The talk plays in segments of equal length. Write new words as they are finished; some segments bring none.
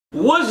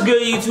What's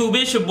good, YouTube?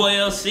 It's your boy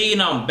LC,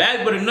 and I'm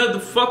back with another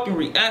fucking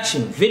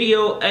reaction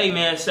video. Hey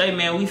man,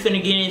 we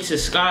finna get into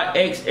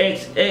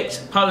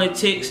SKYXXX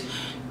Politixxx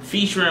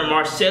featuring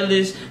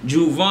Marcellus,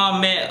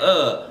 Juvann, man.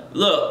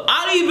 Look,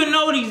 I didn't even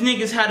know these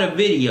niggas had a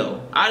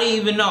video. I didn't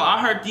even know. I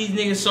heard these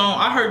niggas song.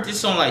 I heard this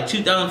song like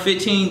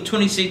 2015,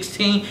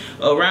 2016,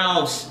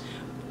 around.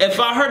 If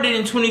I heard it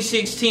in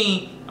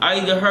 2016, I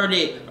either heard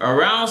it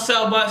around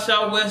South by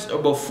Southwest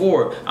or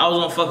before. I was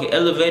on fucking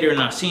elevator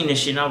and I seen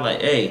this shit and I was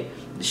like, hey,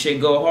 this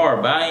shit go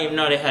hard. But I didn't even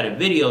know they had a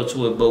video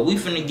to it. But we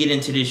finna get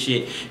into this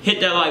shit.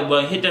 Hit that like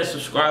button, hit that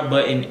subscribe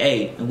button,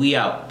 hey, and we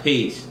out.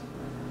 Peace.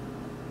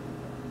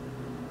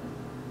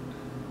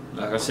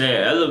 Like I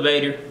said,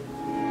 elevator.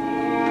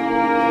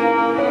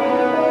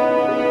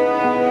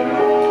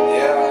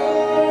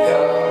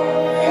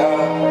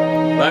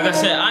 Like I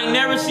said, I ain't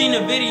never seen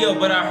a video,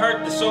 but I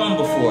heard the song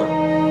before.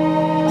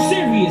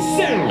 Serious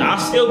sound. I'll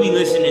still be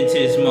listening to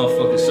this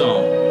motherfucking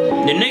song.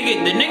 The nigga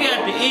at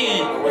the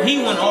end,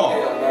 he went off.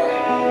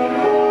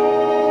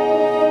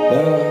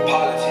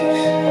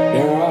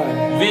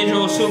 Politixxx.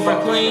 Visual super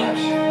clean.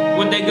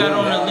 What they got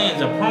on the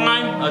lens? A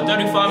prime? A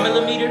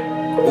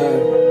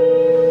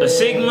 35mm? A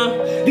Sigma?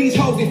 These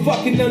hoes ain't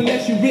fucking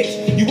unless you rich.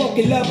 You won't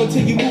get love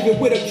until you moving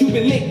with a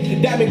Cuban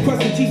link. Diamond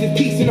crusted Jesus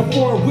piece in a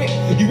foreign whip.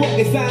 You won't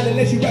get signed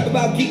unless you rap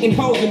about getting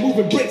hoes and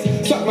moving bricks.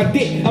 Suck my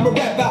dick, I'ma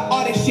rap about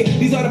all that shit.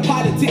 These are the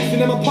politics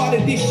and I'm a part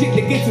of this shit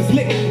that gets us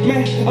lit.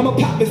 Man, I'ma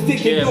pop a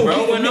stick and go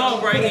bro, went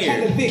off right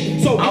here.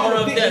 So I don't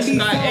know if that's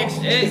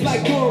SKYXXX. It's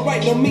like doing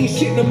right don't mean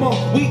shit no more.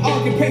 We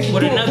all get patient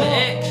with another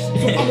X.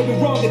 So I'ma be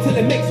wrong until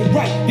it makes it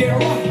right. Yeah,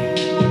 right.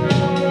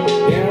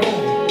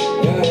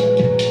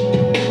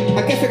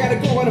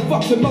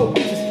 Fuck some more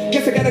bitches.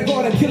 Guess I gotta go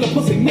out and kill a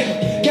pussy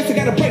nigga. Guess I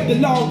gotta break the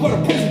law and go to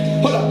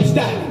prison. Hold up,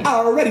 stop. I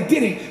already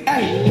did it.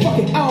 Hey,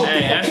 fucking I don't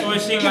think that's what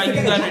it seems like you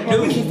gotta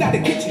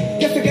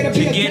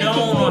do to get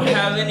on or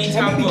have any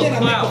type of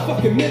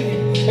clout.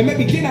 And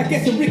maybe then I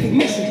get some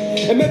recognition.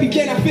 And maybe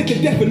then I fit the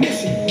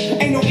definition.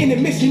 Ain't no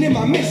intermission in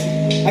my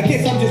mission. I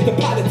guess I'm just a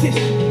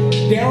politician.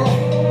 Damn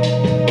right.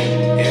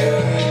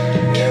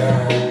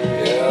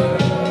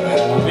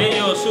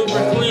 Video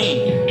super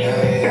clean. I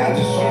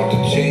just want the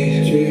cheese.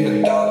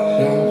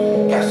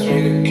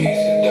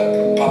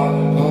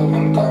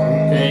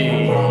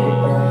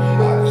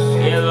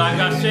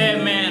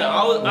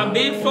 I've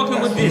been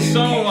fucking with this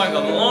song like a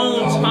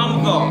long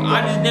time ago.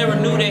 I just never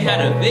knew they had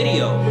a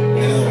video.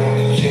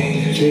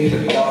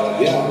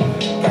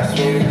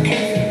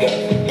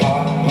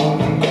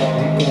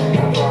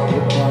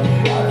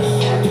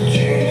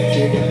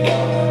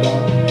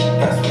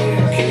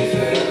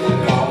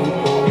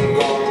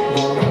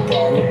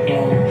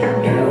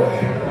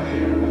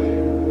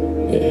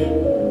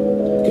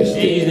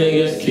 These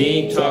niggas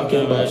keep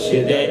talking about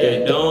shit that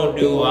they don't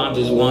do. I'm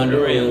just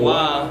wondering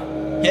why.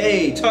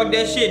 Hey, talk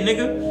that shit,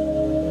 nigga.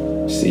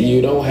 See,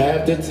 you don't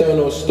have to tell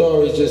no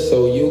stories just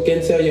so you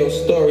can tell your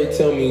story.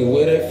 Tell me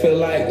what it feel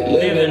like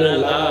living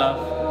alive.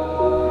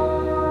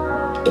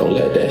 Don't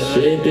let that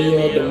shit be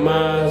your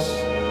demise.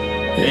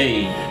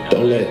 Hey,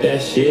 don't let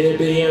that shit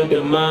be your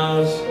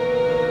demise.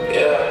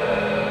 Yeah.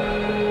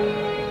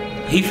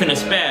 He finna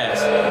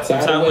spaz. I'm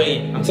tired of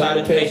waiting. I'm tired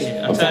of patience.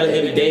 I'm tired of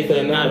every day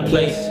feeling out of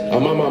place.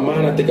 I'm on my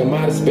mind. I think I'm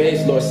out of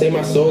space. Lord, save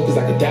my soul, cause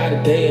I could die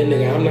today. And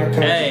nigga, I'm not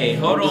conscious. Hey,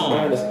 hold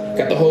on.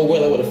 Got the whole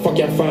world, where the fuck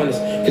y'all find us?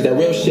 Cause that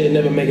real shit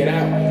never make it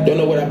out. Don't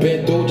know what I've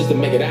been through just to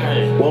make it out.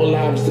 Won't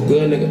lie, I'm just a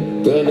good nigga,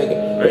 good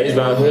nigga. Raised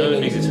by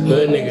hood niggas,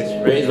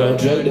 raised by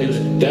drug dealers,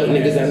 dumb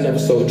niggas. I never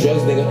sold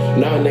drugs, nigga.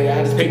 Nah, nigga,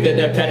 I just picked up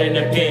that pad in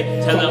that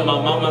pen. Telling my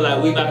mama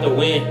like we about to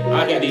win.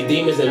 I got these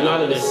demons and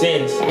all of the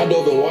sins. I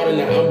dove in water,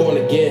 now I'm born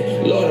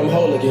again. Lord, I'm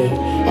whole again.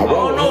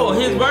 Oh no,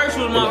 his verse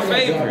was my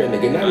favorite.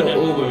 Nigga, not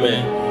no Uber,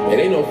 man. It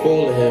ain't no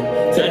fooling him.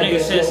 That nigga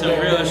said some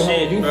real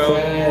shit, bro.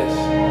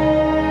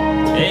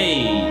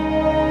 Hey.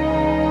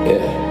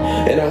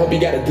 Yeah. And I hope you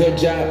got a good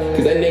job,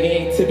 cause that nigga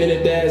ain't tipping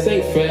his ass,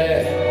 ain't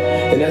fat.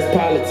 And that's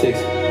politics.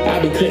 I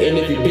be Clinton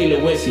if you be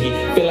Lewinsky.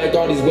 Feel like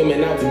all these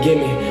women out to get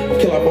me.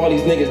 Kill off all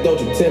these niggas,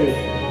 don't you tell me.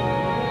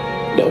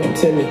 Don't you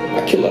tell me.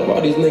 I kill off all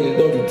these niggas,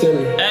 don't you tell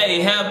me.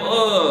 Hey, have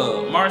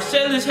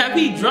Marcellus, have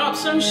he dropped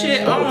some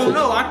shit? I don't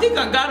know. I think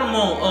I got him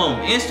on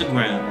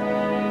Instagram.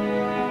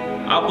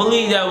 I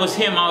believe that was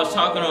him I was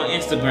talking on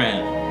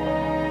Instagram.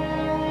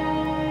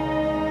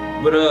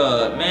 But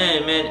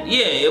man,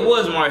 yeah, it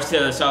was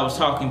Marcellus I was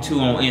talking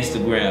to on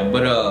Instagram.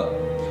 But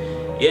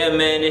yeah,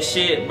 man, this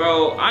shit,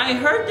 bro, I ain't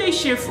heard they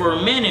shit for a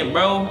minute,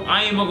 bro.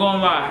 I ain't even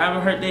gonna lie, I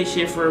haven't heard they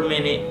shit for a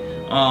minute.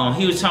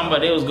 He was talking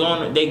about they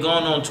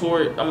going on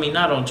tour. I mean,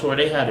 not on tour,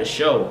 they had a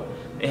show.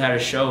 They had a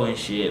show and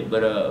shit,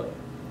 but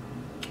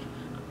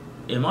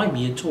it might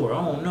be a tour,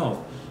 I don't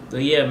know.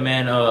 But yeah,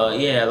 man,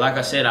 yeah, like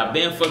I said, I've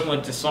been fucking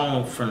with the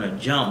song from the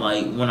jump.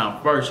 Like, when I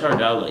first heard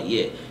it, I was like,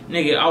 yeah.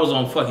 Nigga, I was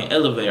on fucking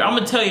elevator. I'm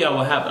gonna tell y'all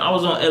what happened. I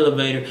was on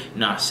elevator,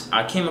 and I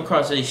came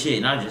across this shit,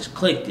 and I just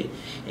clicked it.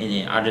 And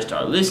then I just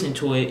started listening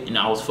to it, and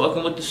I was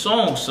fucking with the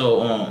song.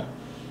 So,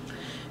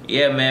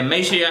 yeah, man,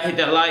 make sure y'all hit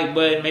that like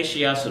button. Make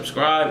sure y'all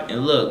subscribe.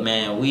 And look,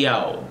 man, we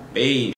out. Peace.